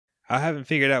I haven't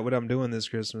figured out what I'm doing this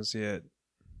Christmas yet.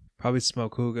 Probably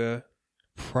smoke hookah.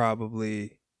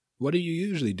 Probably. What do you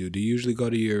usually do? Do you usually go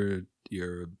to your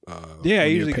I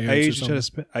usually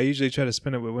try to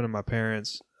spend it with one of my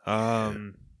parents.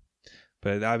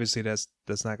 But obviously that's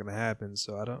not going to happen.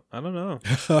 So I don't know.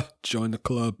 Join the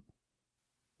club.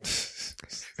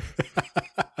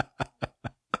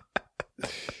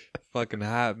 Fucking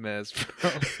hot mess, bro.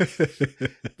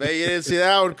 Man, you didn't see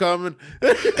that one coming.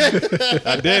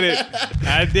 I did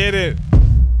it.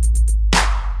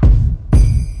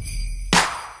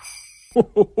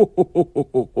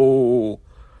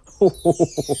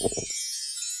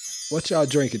 What y'all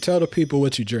drinking? Tell the people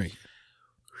what you drink.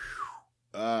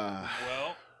 Well,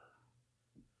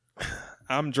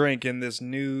 I'm drinking this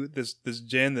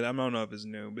gin that I don't know if it's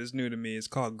new, but it's new to me. It's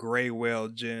called Gray Whale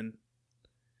Gin.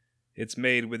 It's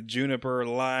made with juniper,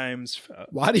 limes.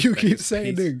 Why do you keep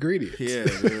saying the ingredients? Yeah,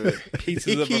 dude.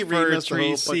 Pieces of a fir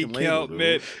tree, sea kelp,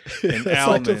 mint, and It's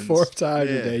almonds. like the fourth time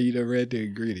today you done read the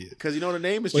ingredients. Because you know the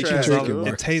name is What trash. you drinking, dude.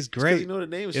 Markus? It tastes great. You know the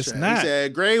name is It's trash. not. He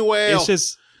said Gray Whale. It's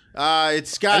just.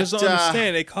 It's got. I just don't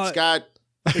understand. They call it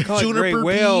juniper Gray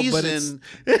Whale, peas but and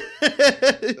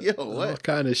yo, All what?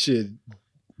 kind of shit.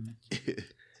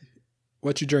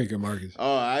 What you drinking, Markus?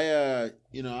 Oh,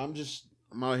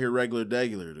 I'm out here regular,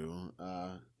 dude.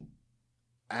 I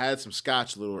had some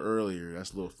scotch a little earlier.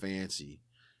 That's a little fancy.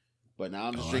 But now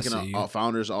I'm just drinking a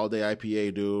Founders All Day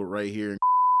IPA, dude, right here.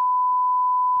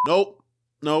 Nope.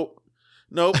 Nope.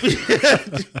 Nope, we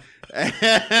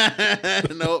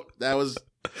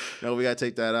gotta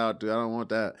take that out, dude. I don't want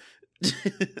that.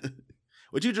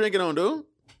 What you drinking on, dude?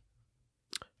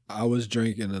 I was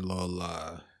drinking a little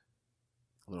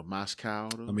Moscow,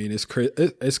 dude. I mean, it's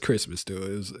Christmas, dude.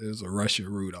 It was a Russian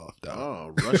Rudolph, dog.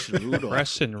 Oh, Russian Rudolph.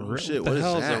 Russian Oh, Rudolph. shit, What the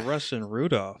hell is that? a Russian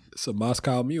Rudolph? It's a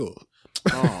Moscow Mule.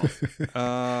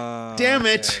 Oh, damn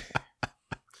it. Okay.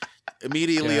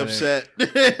 Immediately Got upset.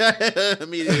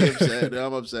 Immediately upset.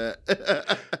 I'm upset.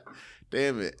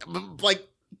 Damn it. Like,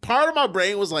 part of my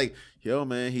brain was like, yo,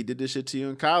 man, he did this shit to you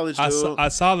in college, dude. I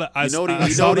saw the. You know what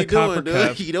he doing, copper dude.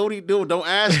 cup. You know what he doing. Don't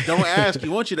ask. He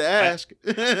wants you to ask.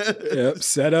 Yep,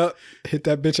 set up, hit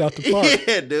that bitch out the park.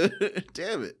 Yeah, dude.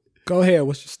 Damn it. Go ahead.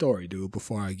 What's your story, dude,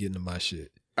 before I get into my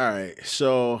shit? All right.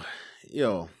 So,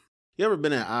 yo, you ever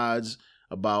been at odds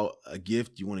about a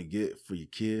gift you want to get for your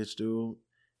kids, dude?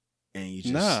 And you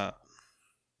just... Nah.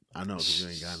 I know, because you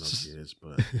ain't got no kids,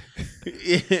 but...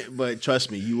 but trust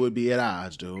me, you would be at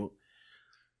odds, dude.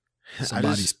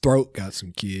 Somebody's throat got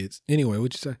some kids. Anyway,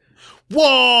 what'd you say?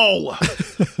 Whoa!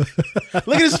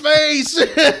 Look at his face!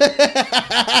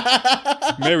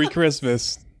 Merry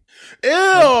Christmas. Ew! Ew!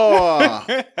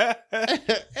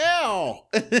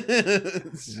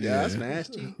 Yeah, that's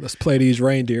nasty. Let's play these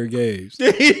reindeer games.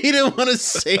 He didn't want to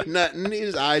say nothing.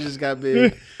 His eyes just got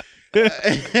big.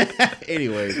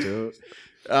 Anyway, dude.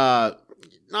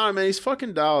 Nah, man, these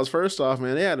fucking dolls. First off,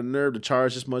 man, they had the nerve to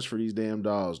charge this much for these damn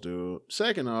dolls, dude.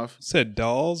 Second off, Said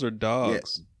dolls or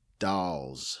dogs? yeah,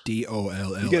 dolls.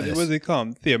 DOLLS. What do they call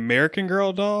them? The American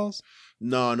Girl dolls?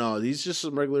 No, these just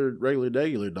some regular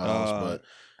dolls, but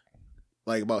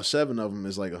like about 7 of them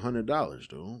is like $100,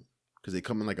 dude. Because they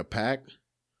come in like a pack.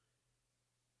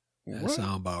 That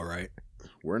sound about right.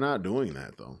 We're not doing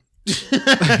that though.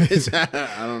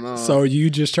 I don't know. So you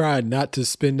just trying not to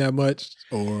spend that much,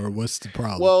 or what's the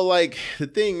problem? Well, like the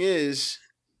thing is,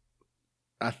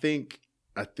 I mean,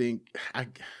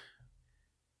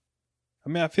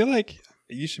 I feel like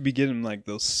you should be getting like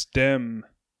those STEM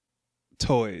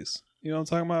toys. You know what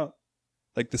I'm talking about?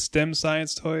 Like the STEM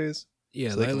science toys. yeah,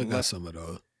 so Layla got some of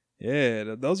those.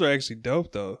 Yeah, those are actually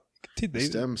dope though.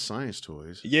 STEM science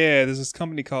toys. Yeah, there's this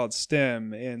company called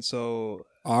STEM, and so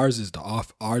Ours is the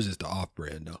off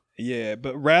brand though. yeah,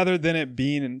 but rather than it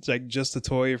being like just a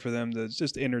toy for them to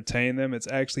just entertain them, it's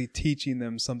actually teaching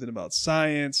them something about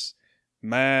science,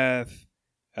 math.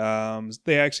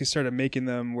 They actually started making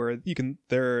them where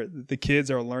the kids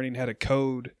are learning how to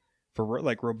code for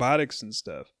like robotics and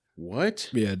stuff. What?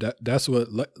 Yeah, that's what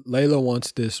Layla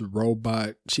wants. This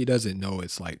robot. She doesn't know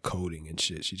it's like coding and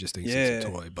shit. She just thinks it's a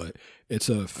toy, but it's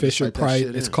a Fisher Price.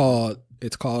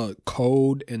 It's called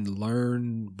Code and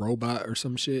Learn Robot or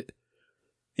some shit.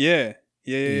 Yeah.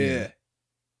 Yeah,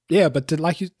 but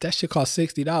that shit costs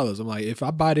 $60. I'm like, if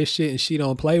I buy this shit and she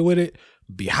don't play with it,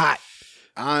 be hot.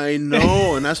 I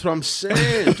know, and that's what I'm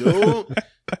saying, dude.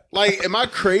 Like, am I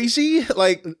crazy?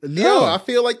 Like, yo, I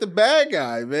feel like the bad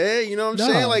guy, man. You know what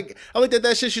I'm saying? Like, I looked at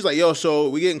that shit. She's like, yo, so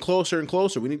we getting closer and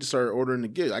closer. We need to start ordering the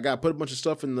gift. I got to put a bunch of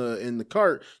stuff in the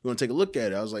cart. You want to take a look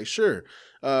at it? I was like, sure.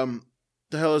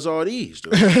 The hell is all these,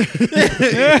 dude?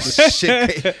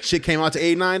 shit came out to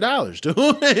 $89,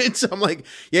 dude. So I'm like,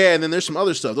 yeah, and then there's some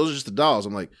other stuff. Those are just the dolls.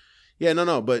 I'm like, yeah,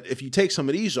 no. But if you take some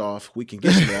of these off, we can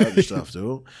get some of that other stuff,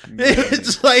 dude.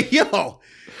 It's like, yo,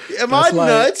 am I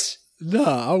nuts?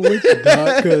 Nah, I'm with you,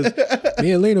 dog. Because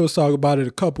me and Lena was talking about it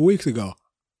a couple weeks ago.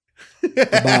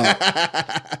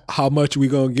 About how much we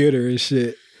gonna get her and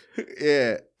shit.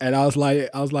 Yeah. And I was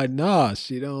like, nah,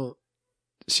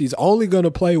 she's only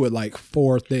gonna play with like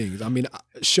 4 things. I mean,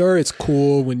 sure, it's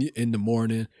cool when you in the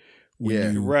morning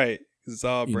when you right. It's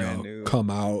all brand new. Come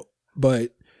out.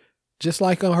 But just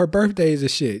like on her birthdays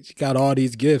and shit, she got all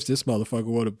these gifts. This motherfucker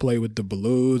want to play with the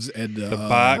balloons and the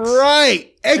box.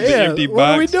 Right. Empty what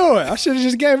box. Are we doing? I should have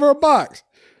just gave her a box.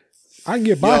 I can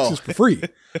get boxes for free.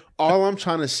 All I'm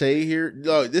trying to say here,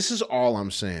 this is all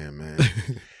I'm saying, man.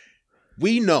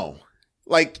 We know.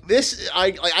 Like this,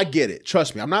 I get it.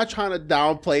 Trust me. I'm not trying to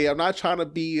downplay. I'm not trying to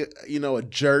be, a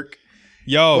jerk.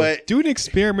 But do an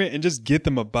experiment and just get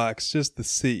them a box just to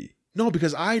see. No,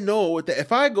 because I know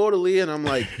if I go to Leah and I'm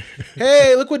like,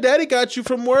 hey, look what daddy got you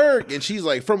from work. And she's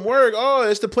like, from work? Oh,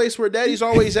 it's the place where daddy's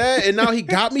always at. And now he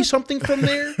got me something from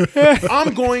there.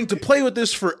 I'm going to play with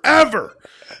this forever.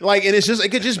 Like, and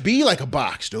it could just be like a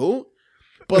box, dude.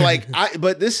 But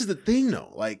but this is the thing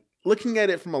though. Like looking at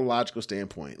it from a logical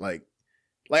standpoint, like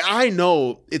I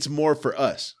know it's more for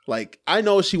us. Like I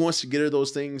know she wants to get her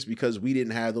those things because we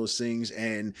didn't have those things,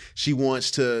 and she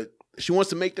wants to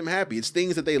make them happy. It's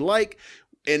things that they like,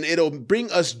 and it'll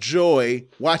bring us joy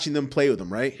watching them play with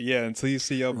them, right? Yeah, until you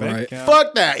see your bank account.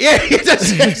 Fuck that. Yeah,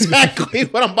 that's exactly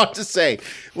what I'm about to say.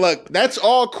 Look, that's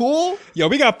all cool. Yo,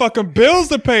 we got fucking bills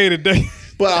to pay today.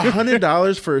 But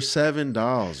 $100 for 7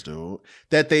 dolls, dude,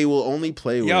 that they will only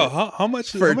play with. Yo, how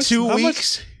much for 2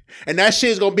 weeks? And that shit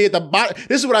is gonna be at the bottom.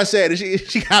 This is what I said.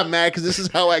 She got mad because this is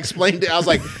how I explained it. I was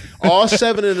like, all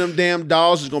 7 of them damn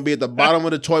dolls is gonna be at the bottom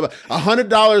of the toy box.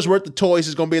 $100 worth of toys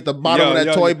is gonna be at the bottom of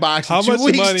that toy box. How in 2 much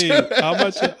weeks, money? Dude. How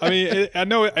much? I mean, I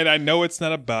know it's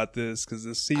not about this because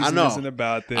the season isn't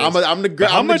about this. I'm the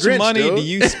how much Grinch, money dude. do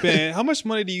you spend? How much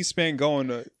money do you spend going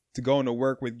to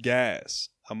work with gas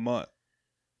a month?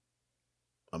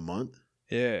 A month?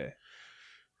 Yeah.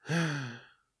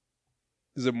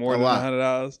 Is it more than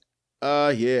 $100?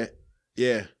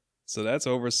 Yeah. So that's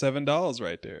over $7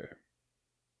 right there.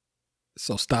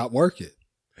 So stop working.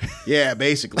 Yeah,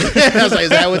 basically. I was like,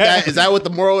 is that what the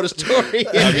moral of the story is?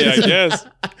 I mean, I guess.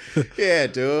 Yeah,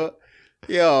 dude.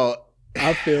 Yo.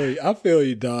 I feel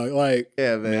you, dog. Like,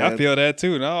 yeah, man. I feel that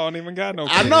too. No, I don't even got no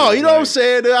kids. I know, you know what I'm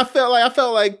saying, dude? I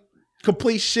felt like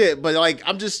complete shit, but like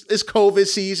it's COVID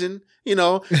season.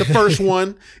 The first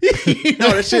one.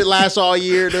 That shit lasts all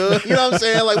year, dude. You know what I'm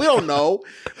saying? Like we don't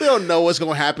know what's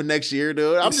gonna happen next year,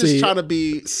 dude. I'm just trying to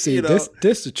be.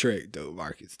 This the trick, dude,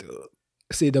 Marcus, dude.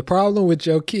 See, the problem with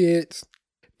your kids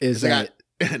is that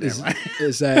no,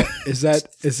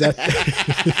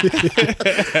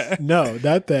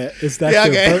 not that. It's that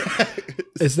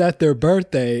it's that their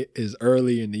birthday is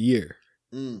early in the year.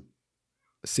 Mm.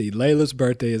 See, Layla's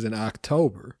birthday is in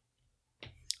October.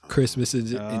 Christmas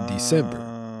is in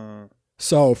December.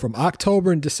 So from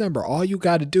October and December, all you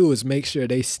got to do is make sure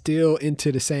they still into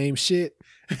the same shit.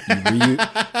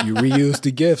 You reuse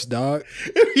the gifts, dog.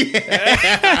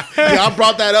 Yeah, I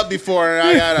brought that up before, and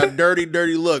I got a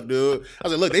dirty look, dude. I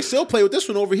was like, look, they still play with this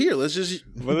one over here. Let's just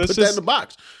put that in the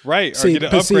box. Right. Or get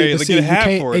an upgrade. Get a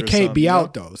hat for it. It can't be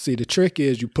out, though. See, the trick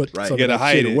is you put some of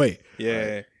that shit away.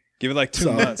 Yeah. Right. Give it like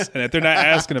 2 months. And if they're not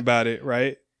asking about it,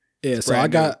 right? Yeah, so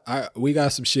we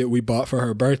got some shit we bought for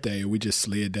her birthday, and we just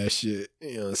slid that shit.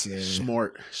 You know what I'm saying?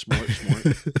 Smart.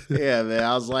 Yeah, man.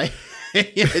 I was like,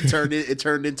 it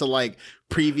turned into like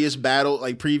previous battle,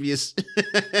 like previous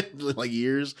like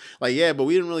years. Like, yeah, but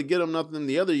we didn't really get them nothing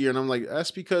the other year, and I'm like, that's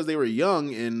because they were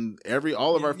young, and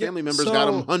all of our family members got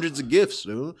them hundreds of gifts,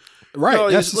 dude.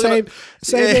 Right, that's the same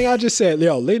thing I just said.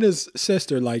 Yo, Lena's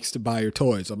sister likes to buy her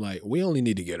toys. I'm like, we only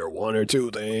need to get her 1 or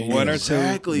 2 things.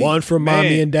 One from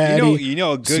mommy and daddy. You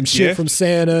know a good some gift? Shit from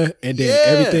Santa, and then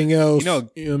everything else. You know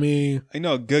what I mean? You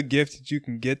know a good gift that you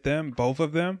can get them, both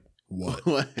of them?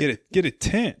 What? Get a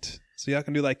tent. So y'all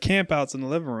can do like camp outs in the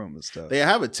living room and stuff. They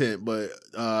have a tent, but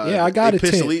yeah, I got a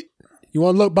tent. You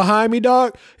want to look behind me,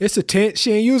 dog? It's a tent.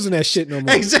 She ain't using that shit no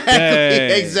more.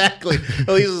 Exactly.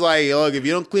 Lisa's like, look, if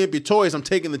you don't clean up your toys, I'm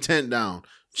taking the tent down.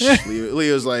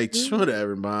 Leah's like,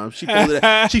 whatever, mom. She folded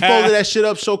that shit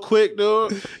up so quick,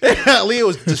 dude. Leah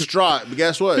was distraught. But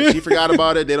guess what? She forgot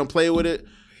about it. They don't play with it.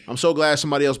 I'm so glad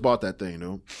somebody else bought that thing,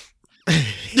 dude.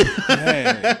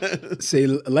 See,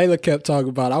 Layla kept talking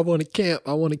about, I want to camp.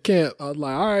 I was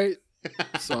like, all right.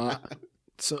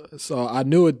 So I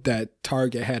knew that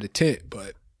Target had a tent,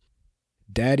 but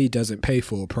Daddy doesn't pay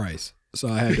full price, so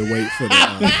I had to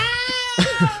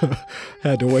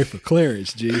wait for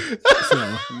clearance. G.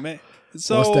 So, Man.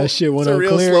 Once that shit went on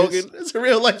clearance, slogan. It's a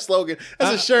real life slogan.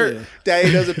 That's a shirt. Yeah.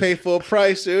 Daddy doesn't pay full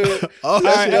price, dude.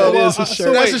 That's a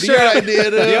shirt. That's a shirt idea,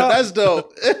 dude. That's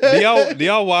dope. Do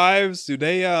y'all wives? Are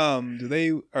they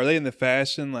in the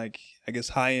fashion, like, I guess,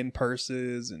 high end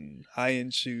purses and high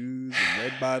end shoes and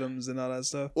red bottoms and all that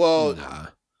stuff? Well,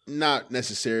 not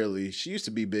necessarily. She used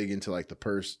to be big into like the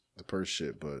purse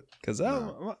shit, but because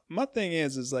my thing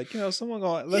is like, someone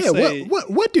going, let's say,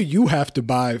 what do you have to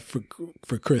buy for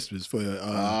Christmas for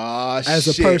as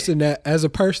a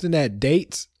person that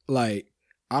dates? Like,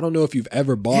 I don't know if you've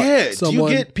ever bought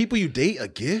someone. Do you get people you date a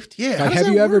gift? Yeah. Like, have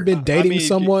you ever been dating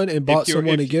someone and bought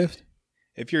someone a gift?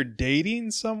 If you're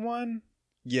dating someone,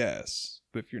 yes,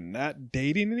 but if you're not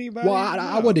dating anybody, well,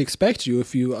 I would expect you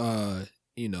if you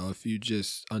if you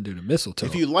just under the mistletoe.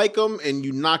 If you like them and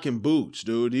you knocking boots,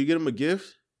 dude, do you get them a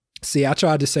gift? See, I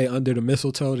tried to say under the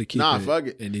mistletoe to keep fuck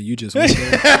it. And then you just went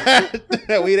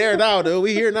there. We there now, dude.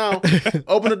 We here now.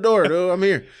 Open the door, dude. I'm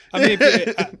here. I mean,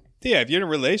 if you're in a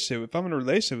relationship, if I'm in a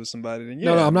relationship with somebody, then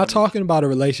No, I'm not talking about a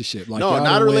relationship. Like, no,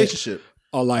 not a relationship.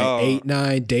 Or like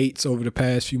 8-9 dates over the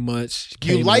past few months.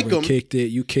 You like them.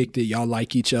 You kicked it. Y'all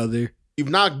like each other. You've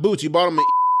knocked boots. You bought them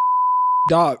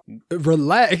Dog,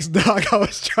 relax, dog. I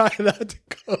was trying not to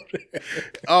go there.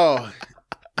 Oh,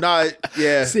 no,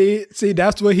 yeah. See,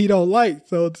 that's what he don't like.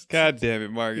 So it's, God damn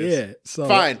it, Markus. Yeah. So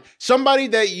fine. Somebody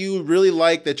that you really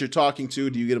like that you're talking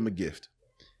to, do you get them a gift?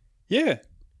 Yeah.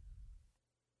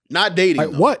 Not dating.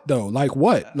 Like what though? Like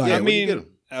what? Like, I mean,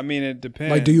 it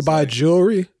depends. Like, do you buy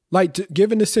jewelry? Like,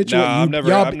 given the situation,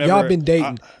 y'all been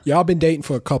dating. Y'all been dating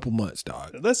for a couple months,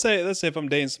 dog. Let's say if I'm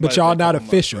dating somebody, but y'all not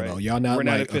official months, right? though. Y'all not. We're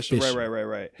like not official.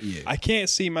 Right. Yeah. I can't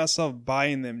see myself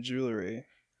buying them jewelry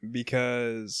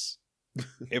because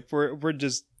if we're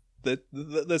just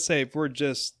let's say if we're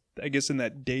just, I guess, in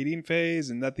that dating phase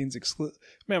and nothing's exclusive.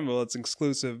 Well, it's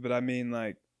exclusive, but I mean,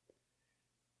 like,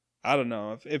 I don't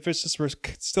know if it's just we're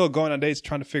still going on dates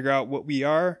trying to figure out what we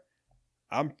are.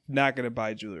 I'm not gonna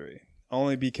buy jewelry.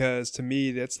 Only because to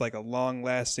me that's like a long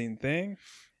lasting thing,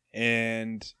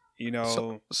 and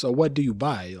So what do you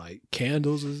buy? Like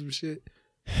candles or some shit?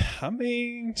 I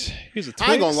mean, here's a twist.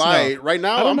 I ain't gonna lie. Right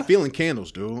now, I'm feeling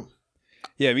candles, dude.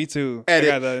 Yeah, me too. I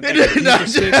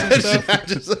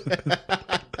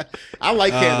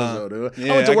like candles though, dude.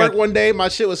 Yeah, I went to work one day. My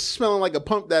shit was smelling like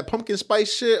that pumpkin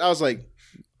spice shit. I was like,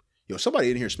 yo, somebody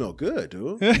in here smell good,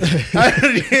 dude.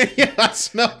 I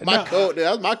smelled my coat, dude.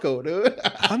 That was my coat, dude.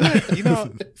 I'm not,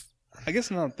 I guess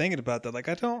now I'm thinking about that. Like,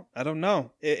 I don't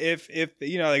know. If I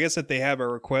guess if they have a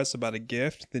request about a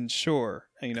gift, then sure.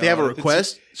 They have a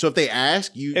request? So if they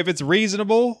ask you. If it's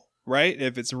reasonable, right?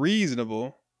 If it's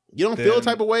reasonable. You don't feel the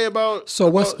type of way about. So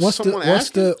what's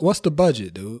the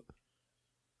budget, dude?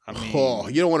 I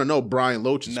mean, you don't want to know Bryan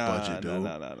Loach's budget, dude.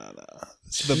 No.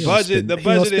 The budget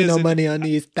is spend no money on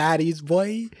these thotties,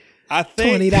 boy. I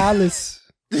think $20.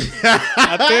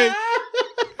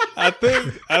 I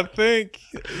think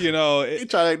you trying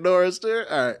to ignore us there.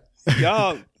 All right,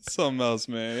 y'all something else,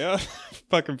 man. Y'all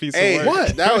fucking piece of work.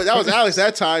 What? That was Alex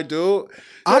that time, dude.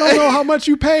 I don't know how much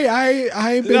you pay.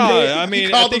 I ain't been there. I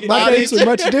mean, I think my dates are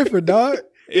much different, dog.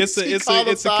 It's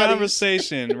a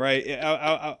conversation, right?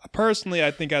 I personally,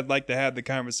 I think I'd like to have the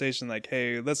conversation like,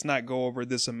 hey, let's not go over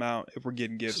this amount if we're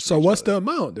getting gifts. So what's the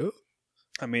amount, dude?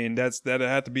 I mean, that'd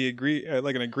have to be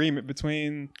like an agreement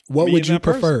between. What would you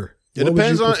prefer? It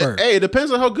depends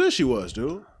on how good she was,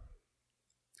 dude.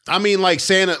 I mean, like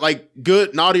Santa, like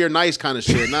good, naughty or nice kind of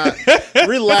shit. Not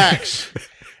relax.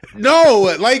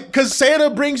 No, like, because Santa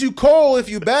brings you coal if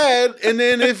you bad, and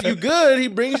then if you good, he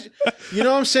brings, you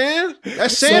know what I'm saying?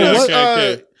 That's Santa.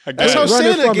 Okay. That's how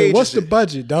Santa gauges What's the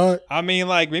budget, dog? I mean,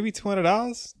 like, maybe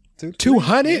 $200?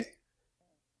 200?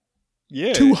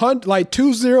 Yeah. 200, like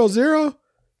 200?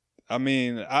 I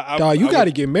mean, dog, you got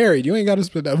to get married. You ain't got to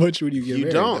spend that much when you get married.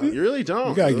 You don't. Dude. You really don't.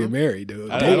 You got to get married, dude.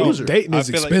 Dating is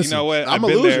expensive. Like, you know what? I'm a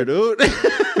loser, dude.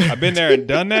 I've been there and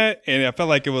done that, and I felt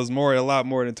like it was a lot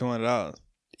more than $200.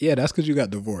 Yeah, that's because you got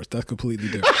divorced. That's completely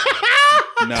different.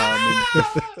 No, I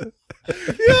mean,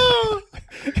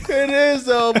 it is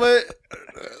though, but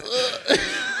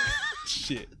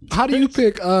shit. How do you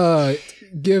pick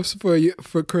gifts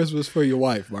for Christmas for your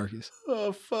wife, Markus?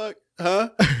 Oh fuck, huh?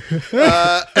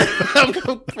 I'm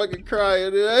gonna fucking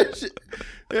cry, dude.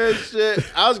 That shit.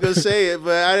 I was gonna say it,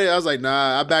 but I was like,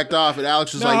 nah. I backed off, and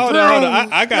Alex was like, hold on.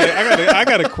 I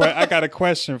got a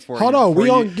question for you. Hold on, we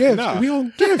on gifts. We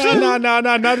on gifts. No.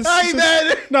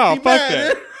 Fuck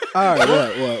that. All right,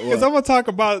 what? Because I'm gonna talk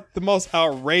about the most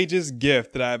outrageous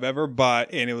gift that I've ever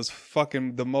bought, and it was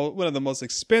fucking one of the most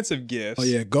expensive gifts. Oh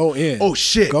yeah, go in. Oh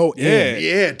shit, go in.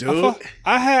 Yeah, dude.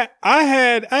 I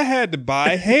had to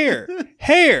buy hair,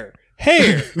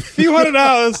 few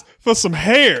 $100s for some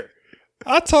hair.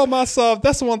 I told myself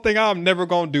that's the one thing I'm never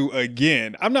gonna do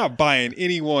again. I'm not buying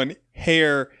anyone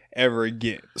hair ever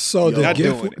again. So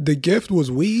the gift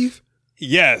was weave.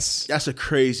 Yes, that's a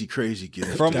crazy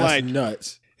gift. From that's like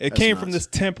nuts. It came from this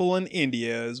temple in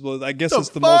India. I guess it's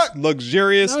the most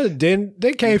luxurious. No,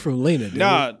 they came from Lena. Dude.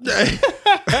 Nah.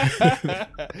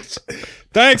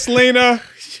 Thanks, Lena.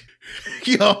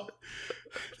 Yo,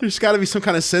 there's got to be some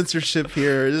kind of censorship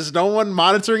here. Is no one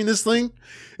monitoring this thing?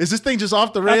 Is this thing just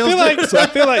off the rails? I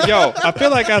feel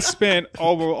like I spent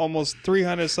over almost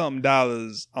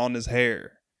 $300 on this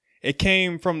hair. It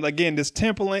came from, again, this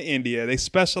temple in India. They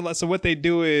specialize. So what they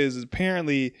do is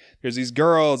apparently there's these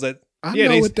girls that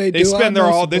they spend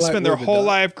their whole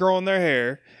life growing their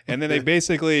hair, and then they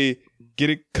basically get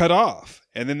it cut off,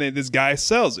 and then this guy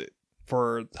sells it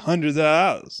for hundreds of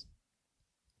dollars.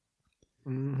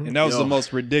 Mm-hmm. And that was the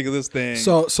most ridiculous thing.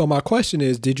 So my question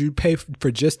is, did you pay for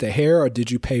just the hair, or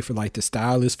did you pay for like the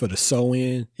stylist for the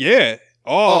sew-in? Yeah.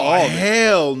 All of it.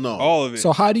 Hell no. All of it.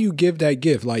 So how do you give that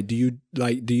gift? Like, do you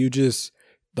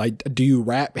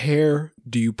wrap hair?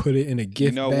 Do you put it in a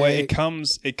gift bag? What? It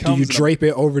comes. Do you drape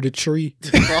it over the tree?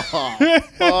 Oh,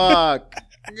 fuck.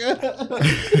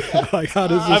 Like, how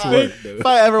does this work? Dude? If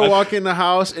I ever walk in the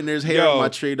house and there's hair on my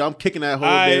tree, I'm kicking that whole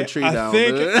damn tree down.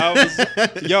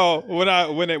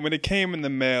 When it came in the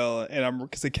mail,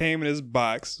 because it came in this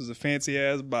box, it was a fancy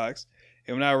ass box.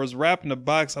 And when I was wrapping the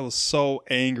box, I was so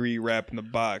angry wrapping the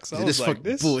box. I was like,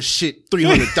 "This bullshit,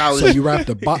 $300." So you wrapped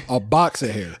a box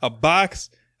of hair. A box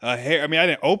of hair. I mean, I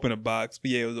didn't open a box, but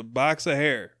yeah, it was a box of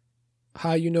hair.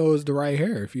 How you know it's the right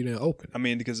hair if you didn't open it? I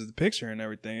mean, because of the picture and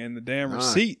everything, and the damn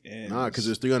receipt. Because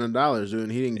it's $300, dude,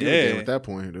 and he didn't give a damn at that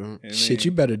point, dude. Shit, you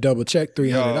better double check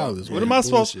 $300. What am I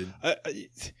supposed to?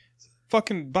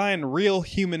 Fucking buying real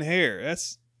human hair.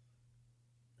 That's.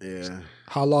 Yeah.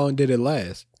 How long did it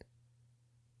last?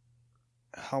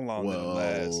 How long did it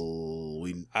last?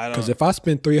 Because if I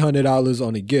spend $300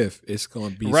 on a gift, it's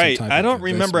going to be right. Some type I don't of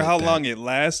remember how long it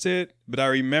lasted, but I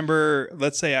remember.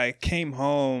 Let's say I came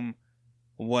home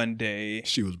one day.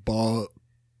 She was bald.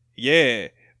 Yeah,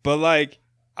 but like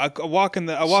I walk in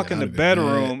the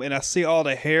bedroom and I see all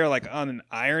the hair like on an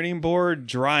ironing board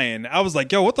drying. I was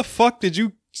like, "Yo, what the fuck did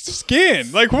you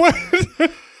skin? Like what?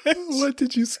 What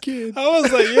did you skin?" I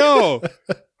was like, "Yo."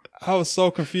 I was so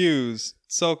confused.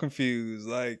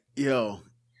 Like, yo,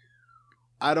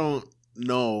 I don't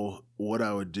know what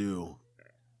I would do,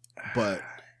 but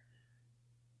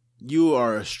you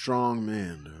are a strong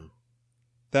man, dude.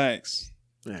 Thanks.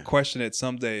 Yeah. Question it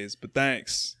some days, but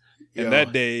thanks. And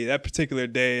that particular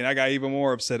day, and I got even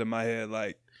more upset in my head.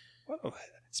 Like, what?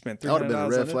 Spent $300. That would have been a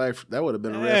red flag. That would have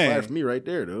been a red flag for me right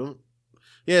there, dude.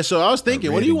 Yeah. So I was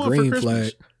thinking, what do you want for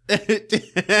Christmas?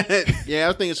 Yeah, I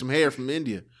was thinking some hair from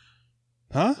India.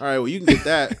 Huh? All right, well, you can get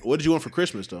that. What did you want for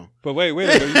Christmas, though? But wait,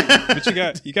 but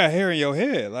you got hair in your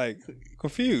head, like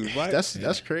confused, right?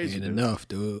 That's crazy. Ain't enough,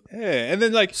 dude. Yeah, and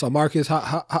then like, so Marcus,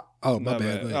 how oh my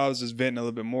bad. I was just venting a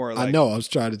little bit more. Like, I know, I was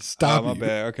trying to stop you. My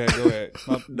bad. Okay, go ahead.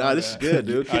 Nah, this is good,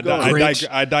 dude. Keep going.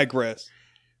 I digress.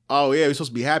 Oh yeah, we're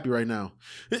supposed to be happy right now.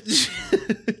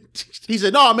 He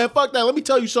said, "No, man, fuck that. Let me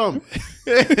tell you something."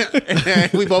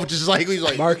 We both just like, he's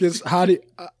like, Marcus, how do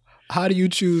you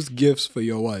choose gifts for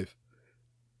your wife?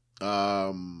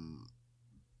 The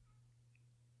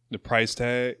price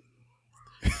tag.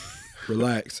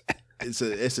 Relax.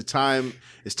 It's time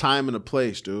and a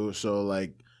place, dude. So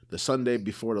like the Sunday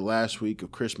before the last week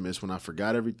of Christmas, when I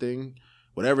forgot everything,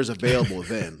 whatever's available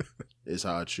then is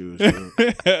how I choose. Dude.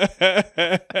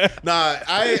 Nah,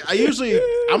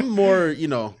 I'm more,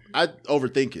 I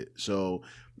overthink it. So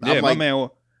yeah, I'm like,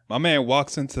 my man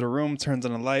walks into the room, turns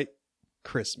on the light.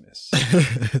 Christmas.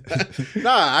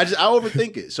 Nah, I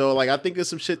overthink it. So like I think of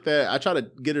some shit that I try to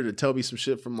get her to tell me some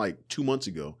shit from like 2 months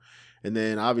ago. And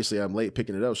then obviously I'm late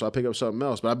picking it up, so I pick up something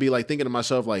else. But I'd be like thinking to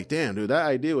myself, like, damn, dude, that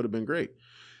idea would have been great.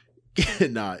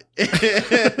 Nah.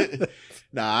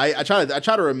 I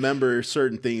try to remember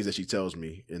certain things that she tells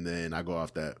me, and then I go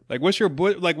off that. Like, what's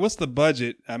the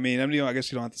budget? I mean, I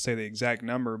guess you don't have to say the exact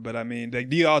number, but I mean, like,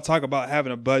 do you all talk about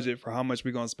having a budget for how much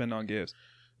we're gonna spend on gifts?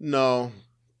 No.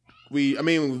 We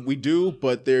do,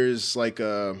 but there's like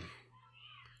there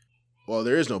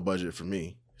is no budget for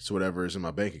me. It's whatever is in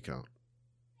my bank account.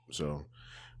 So,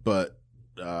 but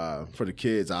for the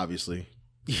kids, obviously,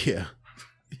 yeah.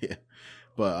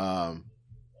 But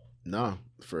no,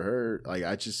 for her, like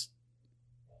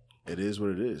It is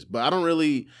what it is. But I don't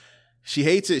really. She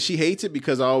hates it. She hates it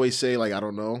because I always say like I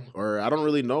don't know, or I don't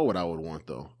really know what I would want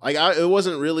though. Like it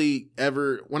wasn't really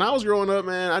ever when I was growing up,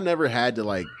 man. I never had to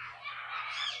like.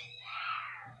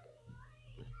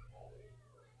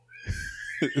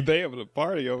 They having a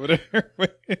party over there.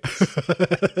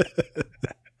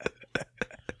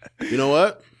 You know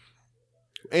what?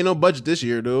 Ain't no budget this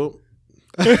year, dude.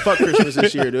 Fuck Christmas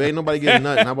this year, dude. Ain't nobody getting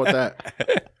nothing. How about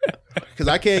that? Because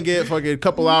I can't get fucking a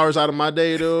couple hours out of my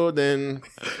day, dude. Then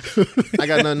I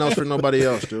got nothing else for nobody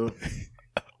else, dude.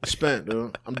 Spent,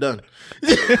 dude. I'm done.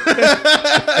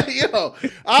 Yo,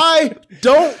 I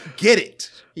don't get it.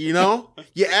 You know,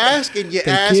 you ask and you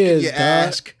ask and you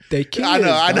ask. They kids. I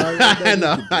know.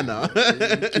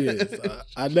 Kids.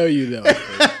 I know you know.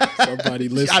 Somebody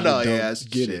listening. I know. Yeah,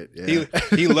 get it. Yeah.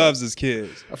 He loves his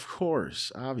kids. Of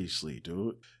course, obviously,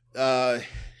 dude.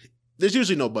 There's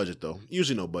usually no budget though.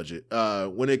 Usually no budget.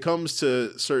 When it comes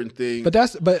to certain things, but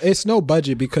it's no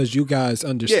budget because you guys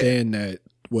understand that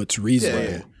what's reasonable.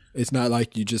 Yeah. It's not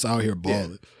like you just out here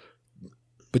balling. Yeah.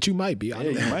 But you might be. I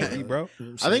don't know. You might be, bro.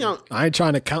 I think I ain't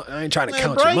trying to count. I ain't trying to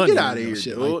count Bryan, your money. Get out of here,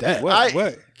 shit dude. like that.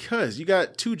 What? Because you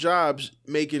got 2 jobs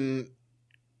making.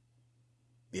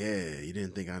 Yeah, you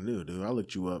didn't think I knew, dude. I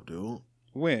looked you up, dude.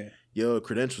 When? Your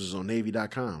credentials is on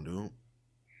Navy.com, dude.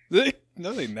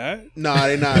 No, they not. Nah,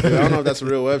 they not, dude. I don't know if that's a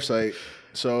real website.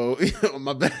 So,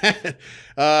 my bad.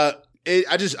 I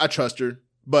trust her.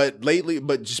 But lately,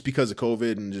 just because of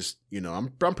COVID and just,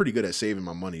 I'm pretty good at saving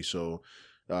my money. So,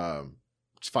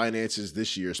 finances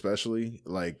this year especially,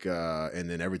 like and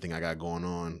then everything I got going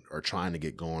on or trying to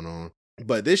get going on.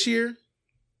 But this year,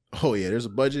 oh yeah, there's a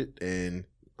budget and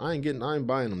I ain't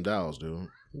buying them dolls, dude.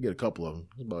 You get a couple of them.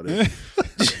 That's about it.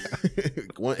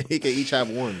 He can each have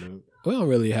one, dude. We don't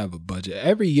really have a budget.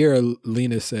 Every year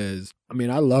Lena says, I mean,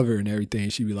 I love her and everything.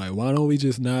 She'd be like, why don't we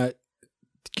just not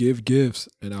give gifts?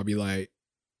 And I'll be like,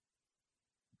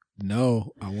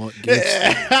 no, I want gifts.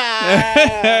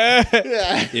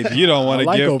 If you don't want a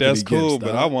gift, that's cool,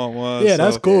 gifts, but I want one. Yeah,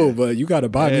 that's cool, but you got to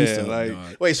buy me something.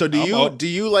 Wait, so do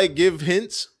you like give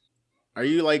hints? Are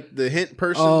you like the hint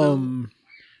person?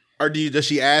 Or does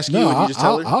she ask you and you just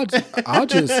tell her? I'll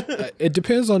just, it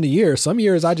depends on the year. Some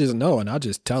years I just know and I'll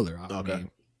just tell her. I mean,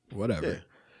 whatever. Yeah.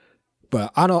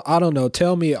 But I don't know.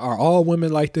 Tell me, are all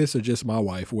women like this or just my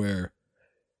wife where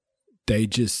they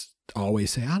just always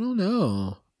say, I don't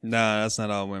know? Nah, that's not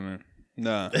all women.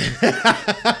 Nah.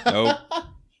 Nope.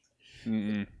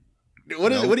 Mm-mm.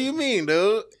 What do you mean,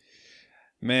 dude?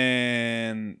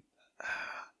 Man,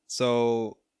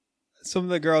 so some of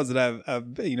the girls that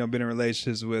I've been in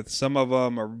relationships with, some of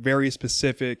them are very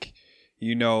specific,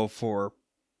 for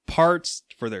parts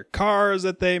for their cars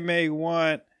that they may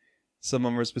want. Some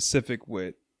of them are specific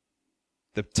with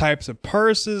the types of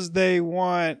purses they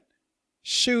want,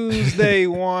 shoes they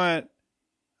want.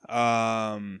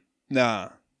 Nah,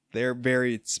 they're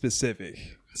very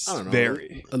specific. I don't know.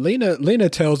 Very. Lena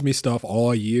tells me stuff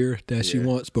all year that she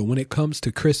wants, but when it comes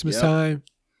to Christmas time,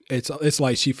 it's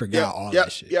like she forgot all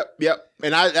that shit. Yep.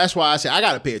 And that's why I say I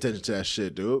gotta pay attention to that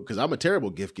shit, dude. Because I'm a terrible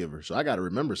gift giver, so I gotta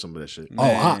remember some of that shit.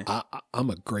 Man. I'm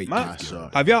a great gift giver.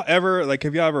 Have y'all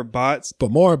ever bought?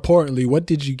 But more importantly, what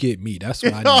did you get me? That's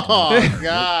what I need. Oh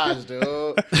gosh, dude.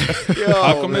 Yo,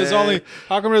 how come there's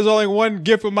only one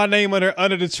gift with my name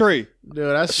under the tree?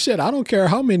 Dude, that's shit. I don't care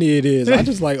how many it is. I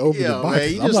just like open the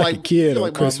boxes. I'm like a kid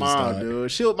on Christmas my mom,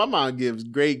 dude. My mom gives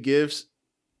great gifts.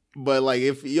 But like,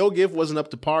 if your gift wasn't up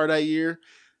to par that year,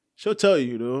 she'll tell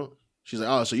you, dude. She's like,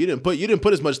 "Oh, so you didn't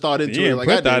put as much thought into it like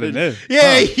I did."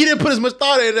 Yeah, you didn't put as much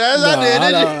thought into it as I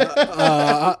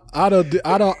did.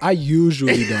 I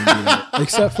usually don't do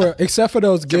that, except for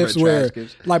those gifts where,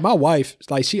 like, my wife,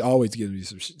 like, she always gives me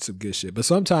some good shit. But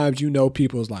sometimes,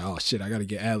 people's like, "Oh shit, I got to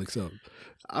get Alex something."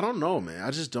 I don't know, man.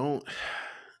 I just don't.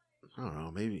 I don't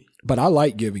know, maybe. But I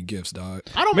like giving gifts, dog.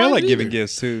 I like giving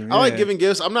gifts too. Yeah. I like giving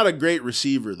gifts. I'm not a great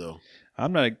receiver though.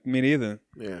 I'm not. Me neither.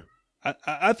 Yeah.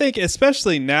 I think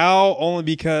especially now, only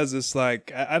because it's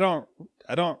like I'm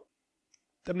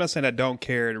not saying I don't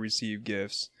care to receive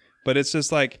gifts, but it's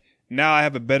just like now I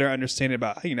have a better understanding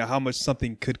about how much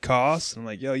something could cost. I'm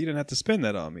like, yo, you didn't have to spend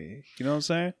that on me. You know what I'm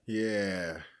saying?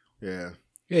 Yeah. Yeah,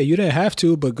 you didn't have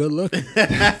to, but good looking.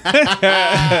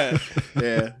 Yeah.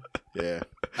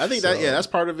 I think that's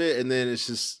part of it. And then it's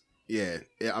just,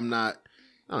 I'm not,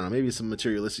 I don't know, maybe it's a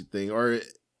materialistic thing. Or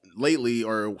lately,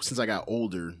 or since I got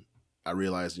older, I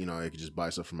realized, I could just buy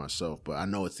stuff for myself. But I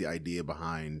know it's the idea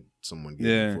behind someone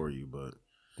getting it for you. But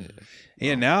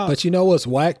now. But you know what's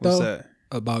whack, though,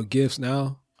 about gifts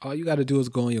now? All you got to do is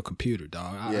go on your computer,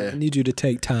 dog. I need you to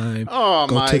take time. Oh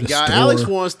go my God, store. Alex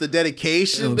wants the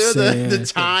dedication,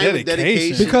 the time, the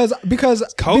dedication. Because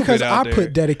I there.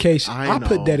 put dedication. I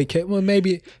put dedication. Well,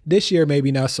 maybe this year,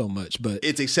 maybe not so much, but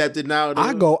it's accepted now. Dude.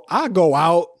 I go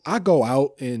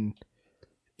out, and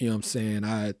you know what I'm saying.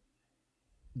 I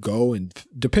go and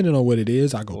depending on what it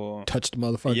is, I go touch the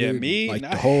motherfucker. Yeah, me like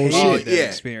the whole shit. That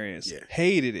experience,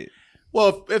 hated it.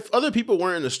 Well, if other people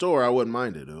weren't in the store, I wouldn't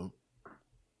mind it though.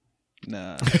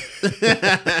 Nah.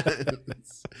 I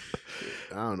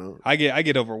don't know. I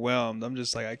get overwhelmed. I'm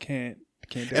just like I can't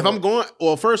do it. If I'm going,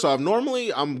 well, first off,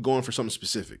 normally I'm going for something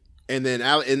specific, and then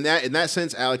in that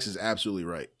sense, Alex is absolutely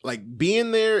right. Like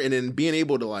being there and then being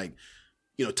able to like,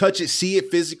 you know, touch it, see it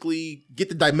physically, get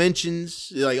the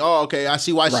dimensions. You're like, oh, okay, I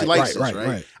see why she likes this,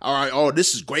 right? All right, oh,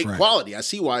 this is great quality. I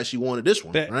see why she wanted this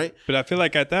one, right? But I feel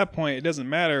like at that point, it doesn't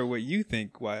matter what you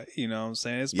think. Why, you know what I'm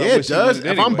saying? It's it does.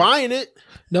 If I'm buying it.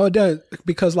 No, it does.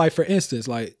 Because, like, for instance,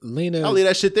 like, Lena. I'll leave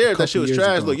that shit there if that shit was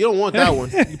trash. Look, you don't want that one.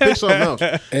 You pick something else.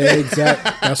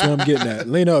 Exactly. That's what I'm getting at.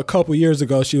 Lena, a couple years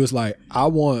ago, she was like,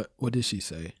 what did she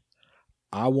say?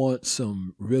 I want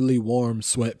some really warm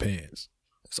sweatpants.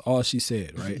 That's all she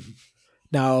said, right?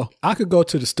 Now, I could go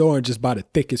to the store and just buy the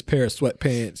thickest pair of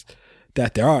sweatpants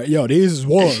that there are. Yo, these is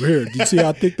warm here. Do you see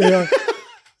how thick they are?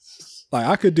 Like,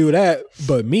 I could do that,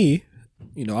 but me,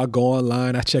 you know, I go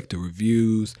online, I check the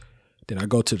reviews, then I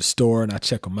go to the store and I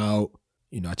check them out.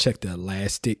 You know, I check the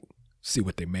elastic, see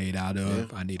what they're made out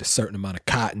of. Yeah. I need a certain amount of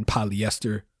cotton,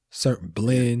 polyester, certain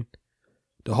blend,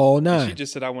 the whole nine. She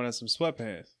just said I wanted some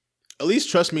sweatpants. At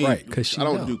least trust me, right? Because I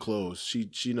don't do clothes.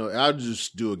 She know. I'll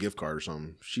just do a gift card or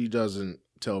something. She doesn't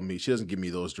tell me. She doesn't give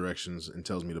me those directions and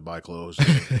tells me to buy clothes.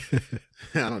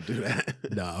 I don't do that.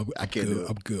 No, I can't do it.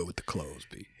 I'm good with the clothes,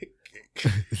 B.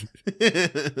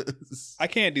 I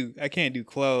can't do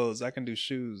clothes. I can do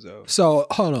shoes though. So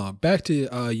hold on. Back to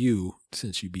you,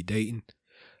 since you be dating.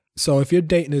 So if you're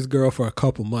dating this girl for a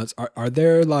couple months, are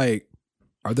there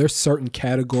certain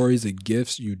categories of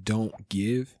gifts you don't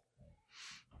give?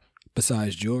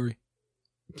 Besides jewelry?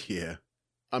 Yeah.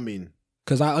 I mean,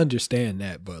 because I understand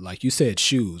that, but like you said,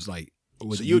 shoes. Like,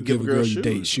 would so you give a girl you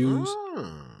date shoes?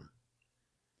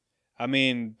 I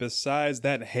mean, besides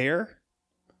that hair,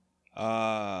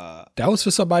 that was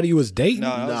for somebody you was dating.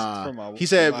 Nah, he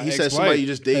said somebody you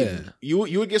just dating. Yeah.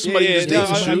 You would get somebody you just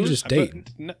dating shoes. You just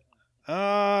dating.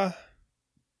 I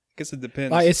guess it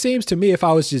depends. Like, it seems to me if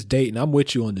I was just dating, I'm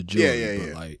with you on the jewelry.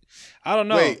 But like, I don't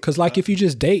know. Because like if you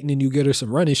just dating and you get her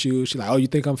some running shoes, she's like, oh, you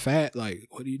think I'm fat? Like,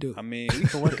 what do you do? I mean, we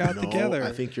can work out together.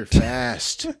 I think you're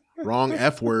fast. Wrong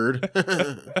F word.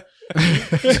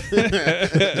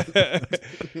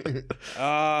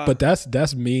 But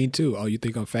that's mean too. Oh, you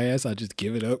think I'm fast? I just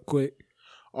give it up quick.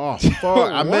 Oh,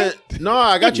 fuck. I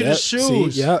got you the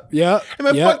shoes. See, yep. Hey,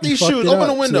 man, fuck these shoes. Open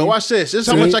the window. See? Watch this. This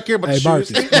is how much I care about the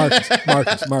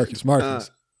shoes.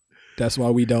 Marcus. That's why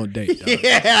we don't date. Dog.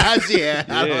 Yeah.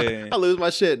 I lose my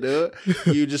shit, dude.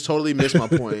 You just totally missed my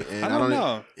point. And I don't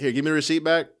know. Here, give me the receipt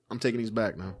back. I'm taking these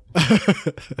back now.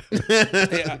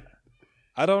 Yeah,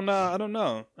 I don't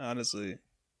know, honestly.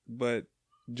 But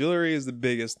jewelry is the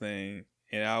biggest thing.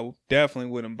 And I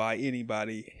definitely wouldn't buy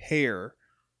anybody hair.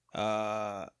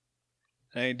 I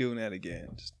ain't doing that again.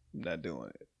 Just not doing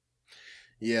it.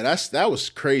 Yeah, that was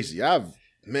crazy.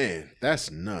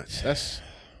 That's nuts.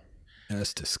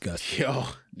 That's disgusting. Yo,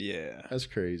 yeah, that's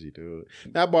crazy, dude.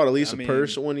 I bought Elise a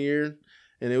purse one year,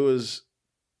 and it was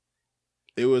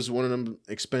one of them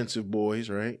expensive boys,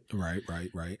 right? Right.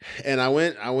 And I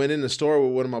went in the store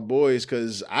with one of my boys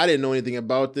because I didn't know anything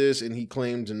about this, and he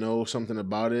claimed to know something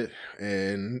about it,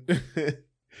 and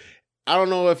I don't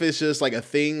know if it's just like a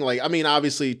thing. Like, I mean,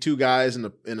 obviously, two guys in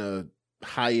a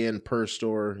high end purse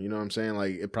store, you know what I'm saying?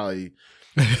 Like, it probably,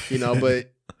 you know,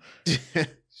 but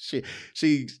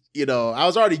she, you know, I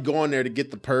was already going there to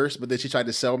get the purse, but then she tried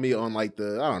to sell me on like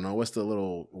I don't know, what's the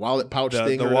little wallet pouch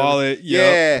thing? The wallet,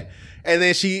 yeah. And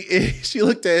then she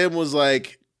looked at him, was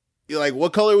like, "You're like,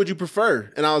 what color would you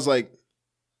prefer?" And I was like,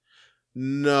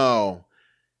 "No,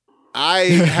 I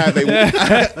have a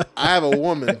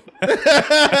woman. I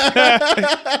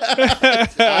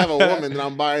have a woman that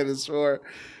I'm buying this for."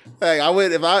 Like, I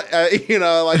would, if I, you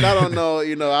know, like, I don't know,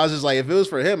 you know, I was just like, if it was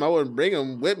for him, I wouldn't bring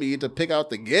him with me to pick out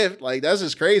the gift. Like, that's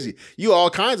just crazy. You all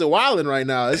kinds of wilding right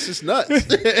now. It's just nuts.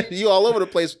 You all over the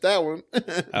place with that one.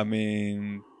 I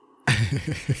mean,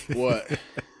 what?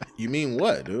 You mean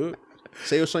what, dude?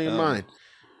 Say what's on your mind.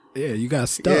 Yeah, you got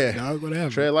stuck, dog. What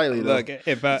happened? Tread lightly, though. Look,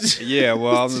 if I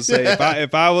was gonna say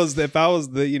if I was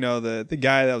the the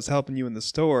guy that was helping you in the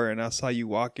store, and I saw you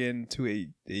walk into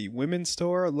a women's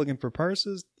store looking for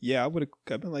purses, I would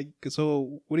have been like,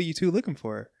 so what are you two looking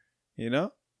for? You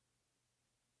know?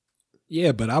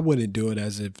 Yeah, but I wouldn't do it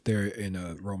as if they're in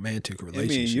a romantic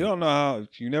relationship. I mean, you don't know how.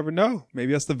 You never know.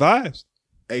 Maybe that's the vibes.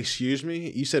 Excuse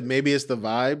me? You said maybe it's the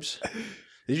vibes?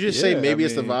 Did you just say maybe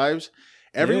it's the vibes?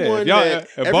 Everyone,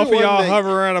 if both of y'all hover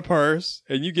around a purse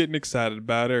and you getting excited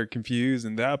about it or confused,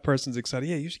 and that person's excited,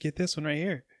 you should get this one right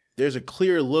here. There's a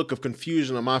clear look of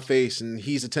confusion on my face, and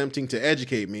he's attempting to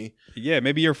educate me. Yeah,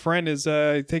 maybe your friend is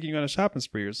taking you on a shopping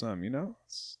spree or something, you know?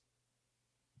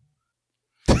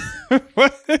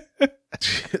 What?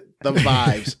 The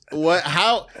vibes. What?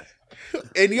 How?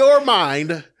 In your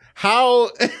mind, how?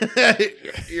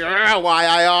 Why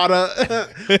I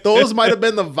oughta? Those might have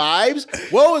been the vibes.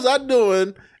 What was I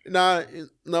doing? Nah,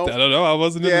 no. I don't know. I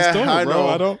wasn't in the store,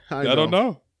 bro. I don't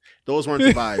know. Those weren't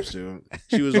the vibes, dude.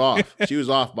 She was off. She was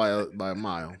off by a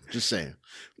mile. Just saying.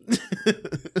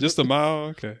 Just a mile?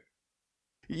 Okay.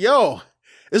 Yo,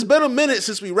 it's been a minute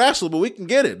since we wrestled, but we can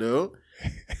get it, dude.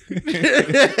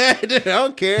 I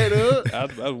don't care, dude.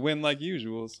 I'd win like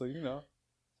usual, so you know.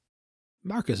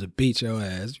 Marcus will beat your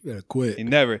ass. You gotta quit. He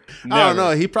never. I don't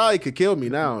know. He probably could kill me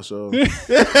now, so.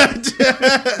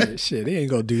 Shit, he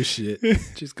ain't gonna do shit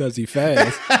just because he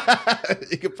fast.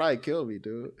 He could probably kill me,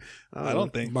 dude. I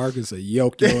don't think. Marcus will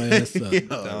yoke your ass up.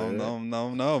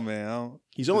 No, man.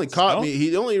 He's only caught me.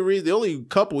 The only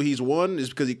couple he's won is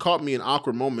because he caught me in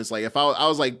awkward moments. Like if I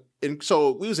was like, and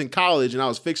so we was in college and I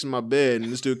was fixing my bed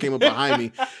and this dude came up behind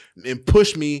me and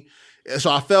pushed me.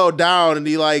 So I fell down and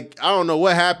he I don't know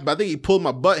what happened, but I think he pulled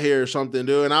my butt hair or something,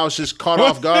 dude. And I was just caught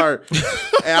off guard.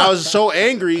 And I was so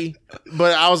angry,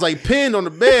 but I was like pinned on the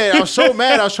bed. I was so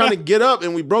mad. I was trying to get up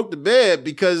and we broke the bed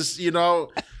because, yo.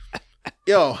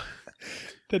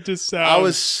 That just sounds. I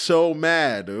was so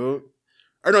mad, dude.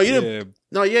 Or no, you didn't.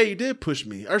 No, you did push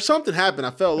me. Or something happened. I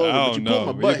fell over, but you pulled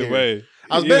my butt hair. Way.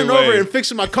 I was bending over and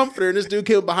fixing my comforter, and this dude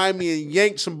came behind me and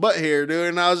yanked some butt hair, dude.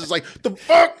 And I was just like, the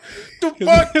fuck?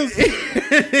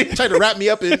 He tried to wrap me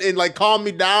up and calm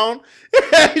me down.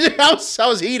 I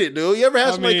was heated, dude. You ever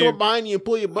have somebody come up behind you and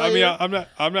pull your butt hair?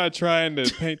 I'm not trying to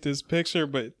paint this picture,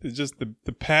 but it's just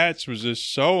the patch was just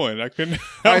showing. I couldn't.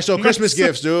 All right, so Christmas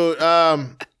gifts, dude.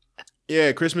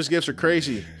 Yeah, Christmas gifts are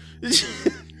crazy.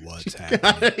 What's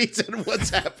happening? He said, "What's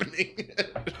happening?"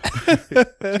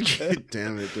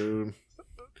 Damn it, dude.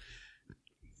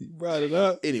 You brought it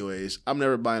up. Anyways, I'm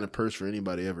never buying a purse for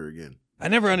anybody ever again. I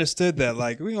never understood that.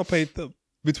 Like, we gonna pay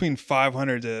between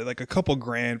 $500 to a couple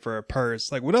grand for a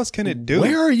purse. Like, what else can it do?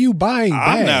 Where are you buying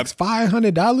bags?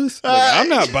 $500? I'm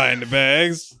not buying the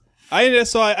bags. I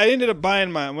ended up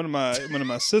buying one of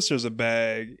my sisters a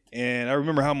bag, and I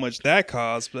remember how much that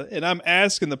cost. And I'm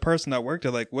asking the person that worked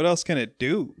there, what else can it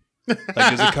do?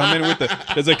 Does it come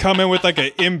in with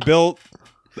an inbuilt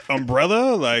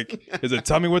umbrella? Does it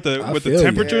tell me what the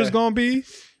temperature is gonna be?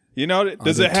 You know,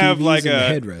 does it have TVs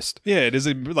a headrest? Yeah, does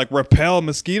it repel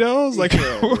mosquitoes?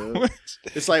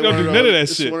 It's like none of that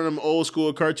shit. One of them old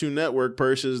school Cartoon Network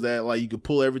purses that you could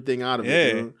pull everything out of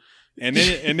it. Yeah. And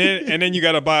then you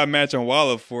got to buy a matching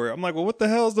wallet for it. I'm like, well, what the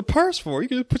hell is the purse for? You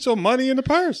can just put your money in the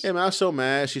purse. Yeah, man, I was so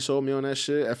mad. She sold me on that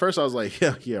shit. At first, I was like,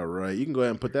 yeah, right. You can go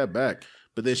ahead and put that back.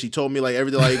 But then she told me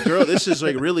everything. Girl, this is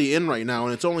really in right now,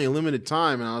 and it's only a limited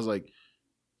time. And I was like,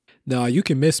 no, you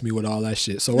can miss me with all that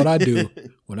shit. So what I do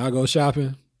when I go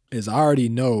shopping is I already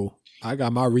know. I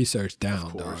got my research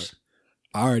down, dog.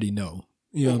 I already know.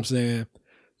 You know what I'm saying?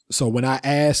 So when I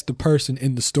ask the person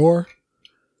in the store,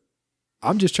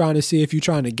 I'm just trying to see if you're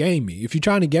trying to game me. If you're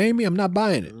trying to game me, I'm not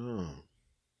buying it.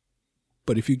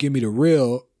 But if you give me the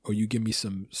real or you give me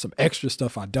some extra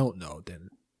stuff I don't know, then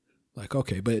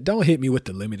okay, but don't hit me with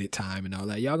the limited time and all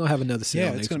that. Y'all gonna have another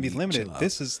sale. Yeah, it's gonna be limited.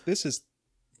 This is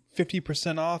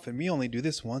 50% off, and we only do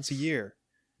this once a year.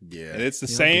 Yeah, and it's the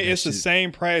same. It's the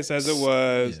same price as it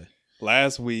was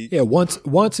last week. Yeah,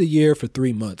 once a year for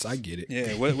 3 months. I get it.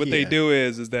 Yeah, what they do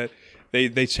is that.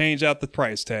 They change out the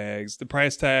price tags. The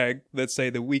price tag, let's say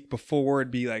the week before, it'd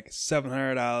be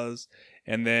 $700,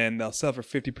 and then they'll sell for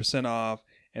 50% off.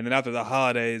 And then after the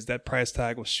holidays, that price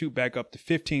tag will shoot back up to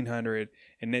 $1,500,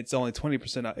 and it's only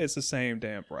 20% off. It's the same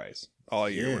damn price all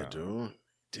year round. Dude.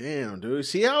 Damn, dude.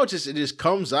 See how it just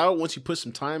comes out once you put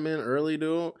some time in early,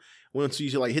 dude. Once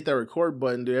you hit that record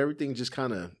button, dude, everything you just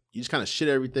kind of shit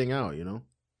everything out, you know.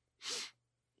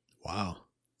 Wow.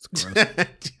 It's gross.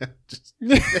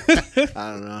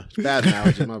 I don't know. It's bad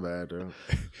analogy. My bad, though.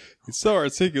 He's so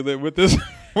articulate with this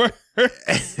word.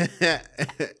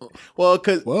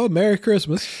 Well, Merry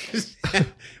Christmas.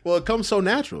 Well, it comes so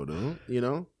natural, dude. You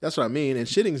know, that's what I mean. And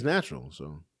shitting's natural.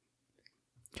 So,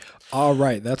 all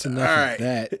right, that's enough of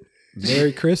that.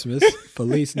 Merry Christmas,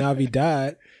 Feliz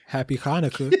Navidad, Happy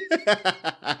Hanukkah.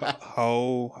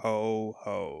 Ho ho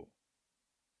ho.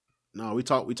 No, we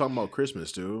talking about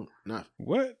Christmas, dude. Not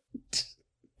what?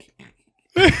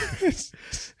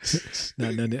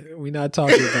 No, we're not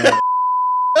talking about.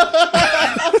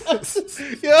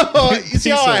 Yo, you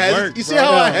see how I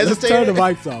hesitate? Let's turn the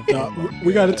mics off. No,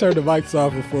 we got to turn the mics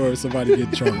off before somebody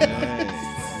gets in trouble.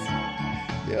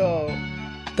 Yo,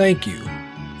 thank you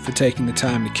for taking the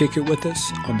time to kick it with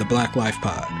us on the Black Life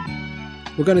Pod.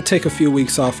 We're going to take a few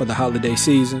weeks off for the holiday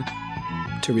season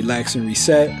to relax and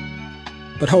reset,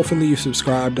 but hopefully you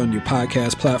subscribed on your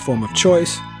podcast platform of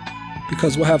choice,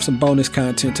 because we'll have some bonus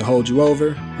content to hold you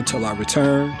over until our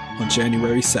return on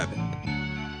January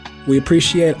 7th. We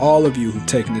appreciate all of you who've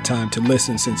taken the time to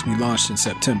listen since we launched in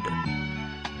September.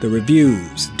 The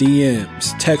reviews,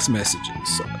 DMs, text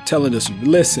messages, telling us you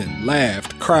listened,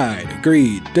 laughed, cried,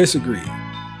 agreed, disagreed.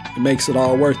 It makes it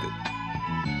all worth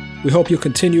it. We hope you'll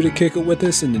continue to kick it with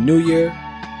us in the new year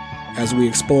as we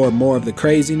explore more of the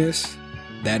craziness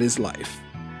that is life.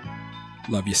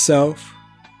 Love yourself.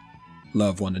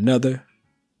 Love one another.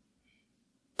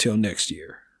 Till next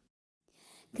year.